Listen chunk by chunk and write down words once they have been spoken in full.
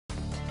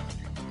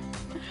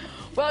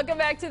Welcome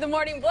back to the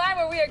Morning Blind,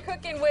 where we are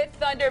cooking with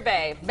Thunder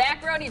Bay.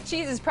 Macaroni and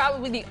cheese is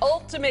probably the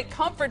ultimate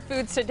comfort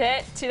food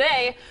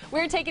today.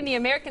 We're taking the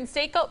American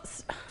staple.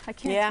 I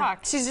can't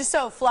talk. She's just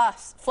so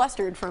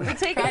flustered from We're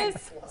taking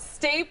this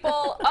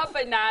staple up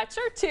a notch,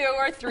 or two,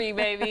 or three,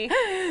 maybe.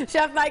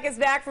 Chef Mike is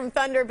back from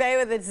Thunder Bay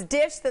with its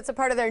dish that's a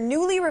part of their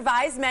newly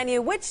revised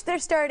menu, which they're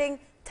starting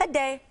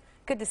today.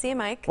 Good to see you,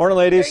 Mike. Morning,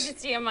 ladies. Great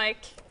to see you,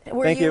 Mike.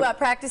 Were you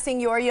practicing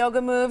your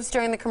yoga moves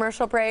during the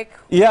commercial break?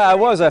 Yeah, I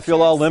was. I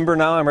feel all limber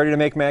now. I'm ready to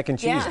make mac and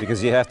cheese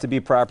because you have to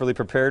be properly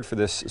prepared for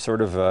this sort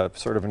of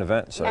an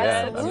event. So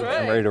yeah,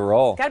 I'm ready to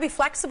roll. Got to be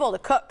flexible to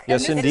cook.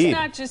 Yes, and indeed. It's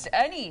not just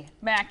any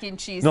mac and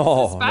cheese.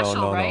 No, it's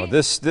special, right?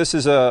 no. This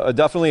is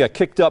definitely a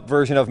kicked up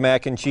version of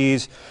mac and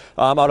cheese.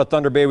 Out of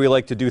Thunder Bay, we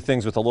like to do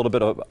things with a little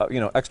bit of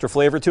extra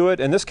flavor to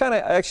it, and this kind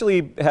of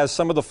actually has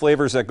some of the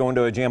flavors that go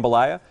into a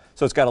jambalaya.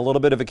 So it's got a little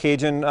bit of a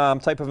Cajun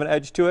type of an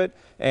edge to it,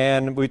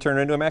 and we turn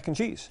it into a mac and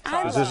cheese.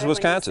 This is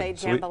Wisconsin. When you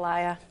say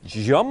jambalaya.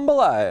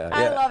 Jambalaya. Yeah.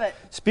 I love it.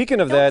 Speaking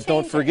of that,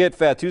 don't forget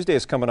Fat Tuesday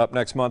is coming up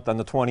next month on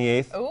the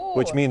 28th,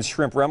 which means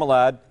shrimp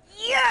remoulade.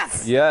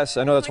 Yes! Yes,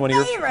 I know that's one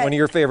of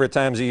your favorite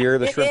times of year,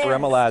 the shrimp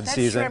remoulade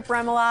season. Shrimp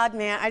remoulade,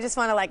 man. I just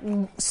want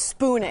to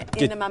spoon it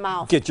into my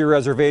mouth. Get your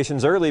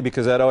reservations early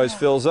because that always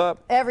fills up.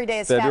 Every day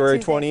is February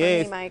Fat Tuesday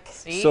 28th. For me, Mike.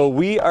 So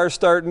we are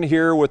starting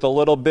here with a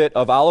little bit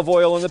of olive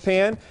oil in the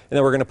pan, and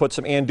then we're going to put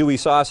some andouille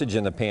sausage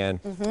in the pan.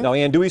 Now,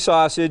 andouille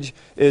sausage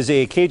is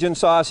a Cajun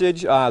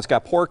sausage. It's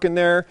got pork in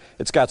there.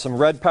 It's got some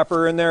red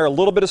pepper in there, a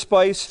little bit of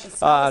spice.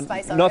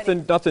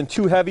 Nothing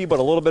too heavy, but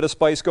a little bit of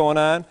spice going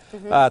on.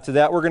 To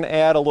that, we're going to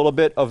add a little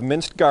bit of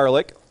minced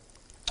garlic.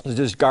 It's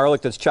just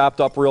garlic that's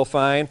chopped up real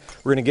fine.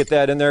 We're going to get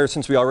that in there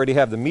since we already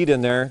have the meat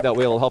in there. That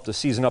way it'll help to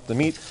season up the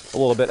meat a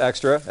little bit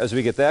extra as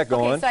we get that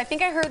going. Okay, so I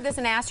think I heard this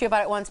and asked you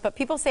about it once, but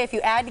people say if you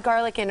add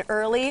garlic in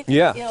early,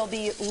 it'll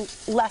be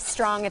less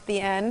strong at the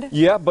end.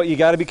 Yeah, but you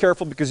got to be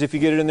careful because if you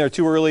get it in there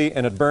too early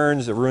and it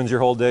burns, it ruins your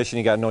whole dish and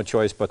you got no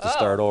choice but to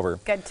start over.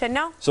 Good to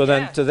know. So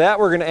then to that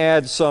we're going to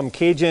add some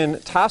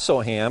Cajun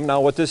Tasso ham.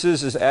 Now what this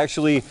is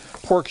actually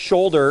pork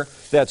shoulder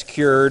that's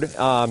cured,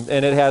 and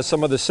it has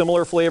some of the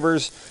similar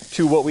flavors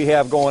to what we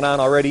have going on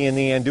already in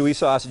the andouille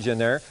sausage in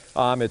there.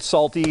 It's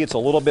salty, it's a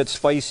little bit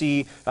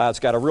spicy, it's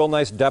got a real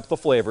nice depth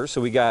of flavor.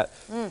 So we got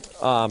the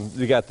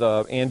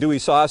andouille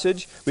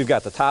sausage, we've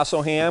got the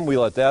Tasso ham, we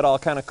let that all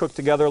kind of cook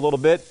together a little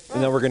bit,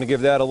 and then we're going to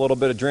give that a little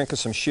bit of drink of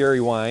some sherry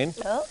wine,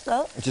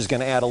 which is going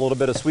to add a little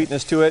bit of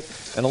sweetness to it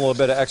and a little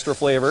bit of extra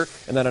flavor.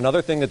 And then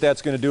another thing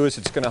that's going to do is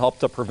it's going to help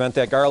to prevent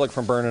that garlic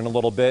from burning a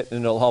little bit,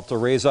 and it'll help to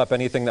raise up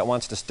anything that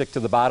wants to stick to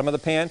the bottom of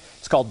the pan.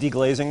 It's called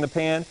deglazing the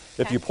pan.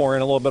 If you pour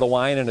in a little bit of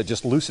wine and it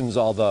just loosens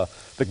all the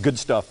good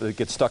stuff that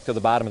gets stuck to the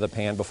bottom of the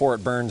pan before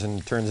it burns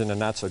and turns into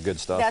not so good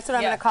stuff. That's what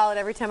I'm going to call it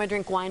every time I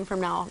drink wine from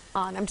now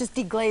on. I'm just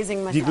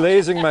deglazing myself.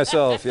 Deglazing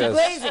myself,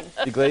 yes.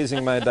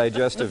 Deglazing my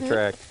digestive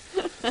tract.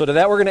 So to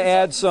that we're going to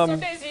add some... Some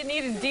days you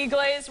need to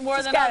deglaze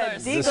more than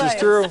others. This is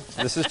true.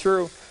 This is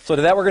true. So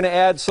to that we're going to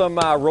add some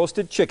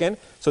roasted chicken.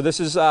 So this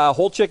is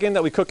whole chicken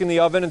that we cook in the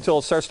oven until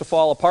it starts to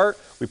fall apart.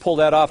 We pull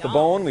that off the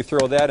bone. We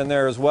throw that in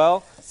there as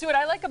well. See, what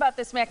I like about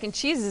this mac and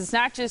cheese is it's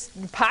not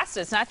just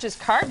pasta, it's not just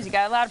carbs, you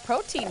got a lot of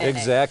protein in it.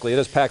 Exactly, it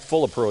is packed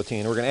full of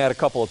protein. We're going to add a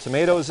couple of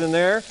tomatoes in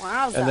there.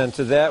 Wowza. And then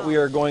to that we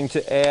are going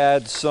to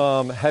add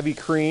some heavy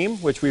cream,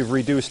 which we've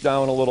reduced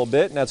down a little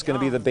bit, and that's going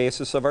to be the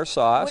basis of our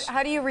sauce.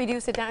 How do you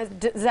reduce it down?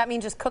 Does that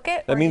mean just cook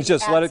it? That means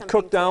just let it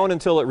cook down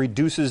until it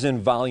reduces in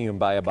volume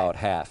by about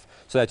half.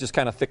 So that just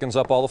kind of thickens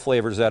up all the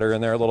flavors that are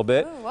in there a little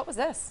bit. Ooh, what was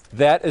this?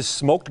 That is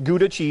smoked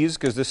Gouda cheese,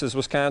 because this is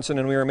Wisconsin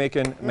and we are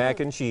making mac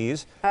and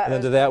cheese. And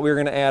then to that we're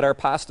going to add our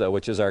pasta,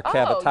 which is our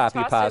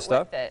cavatappi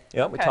pasta.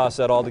 Yep, we toss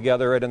that all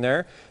together right in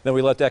there. Then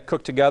we let that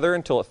cook together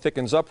until it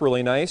thickens up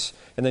really nice.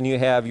 And then you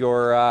have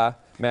your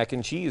mac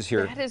and cheese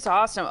here. That is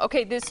awesome.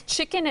 Okay, this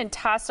chicken and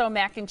Tasso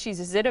mac and cheese,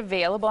 is it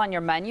available on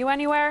your menu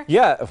anywhere?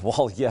 Yeah,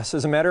 well, yes,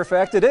 as a matter of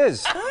fact, it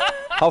is.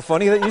 How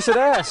funny that you should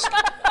ask.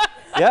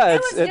 Yeah,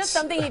 it's just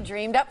something you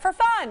dreamed up for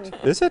fun.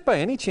 Is it by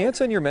any chance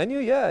on your menu?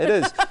 Yeah, it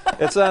is.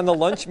 It's on the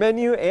lunch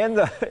menu and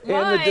the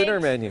dinner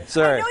menu.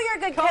 Sorry. I know you're a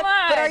good kid,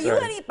 but are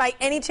you by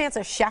any chance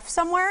a chef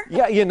somewhere?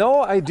 Yeah,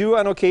 I do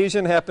on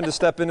occasion happen to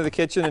step into the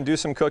kitchen and do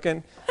some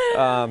cooking.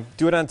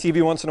 Do it on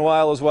TV once in a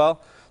while as well.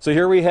 So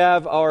here we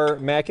have our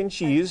mac and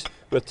cheese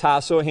with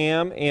Tasso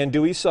ham,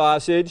 andouille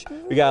sausage.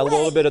 We got a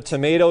little bit of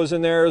tomatoes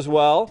in there as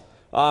well.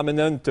 And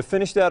then to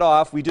finish that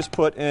off, we just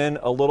put in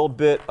a little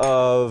bit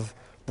of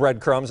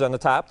breadcrumbs on the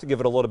top to give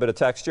it a little bit of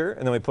texture,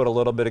 and then we put a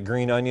little bit of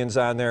green onions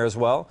on there as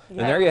well, and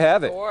there you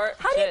have it.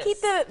 How do you keep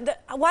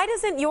why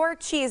doesn't your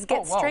cheese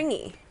get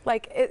stringy?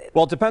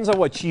 Well, it depends on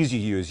what cheese you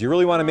use. You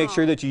really want to make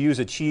sure that you use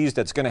a cheese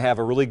that's going to have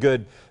a really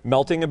good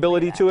melting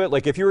ability to it.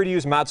 Like if you were to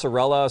use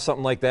mozzarella,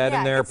 something like that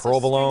in there,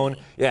 provolone,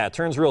 it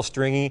turns real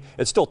stringy.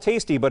 It's still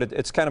tasty, but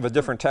it's kind of a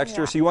different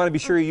texture, so you want to be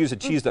sure you use a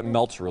cheese that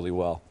melts really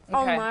well.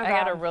 Okay, I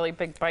got a really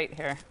big bite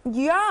here.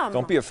 Yum!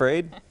 Don't be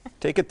afraid.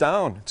 take it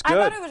down. It's I good.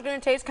 thought it was going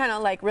to taste kind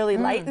of like really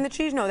light in the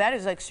cheese. No, that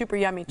is like super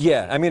yummy cheese.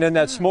 Yeah, I mean, and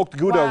that smoked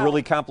Gouda Wow.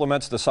 really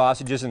complements the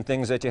sausages and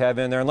things that you have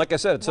in there. And like I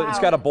said, it's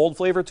got a bold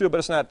flavor to it, but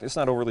it's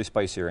not overly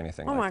spicy or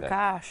anything Oh like my that.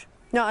 gosh.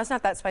 No, it's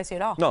not that spicy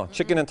at all. No,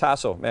 chicken and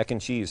Tasso, mac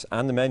and cheese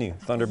on the menu.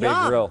 Thunder Bay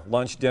Yum. Grill,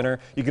 lunch, dinner.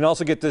 You can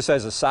also get this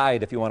as a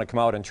side if you want to come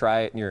out and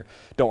try it and you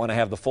don't want to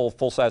have the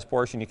full-size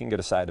portion. You can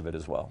get a side of it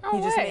as well.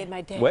 You just made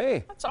my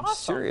day. That's awesome.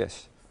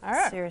 Serious. All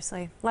right.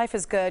 Seriously, life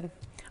is good.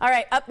 All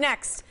right, up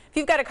next, if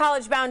you've got a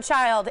college-bound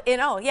child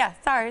in,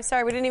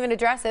 sorry, we didn't even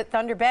address it,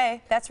 Thunder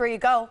Bay, that's where you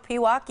go,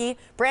 Pewaukee.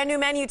 Brand new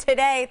menu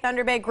today,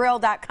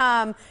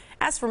 thunderbaygrill.com.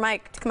 Ask for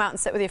Mike to come out and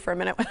sit with you for a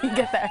minute when you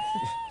get there.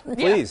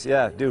 Please,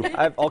 yeah, do.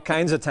 I have all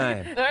kinds of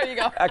time. There you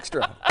go.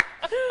 Extra.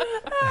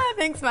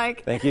 Thanks,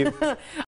 Mike. Thank you.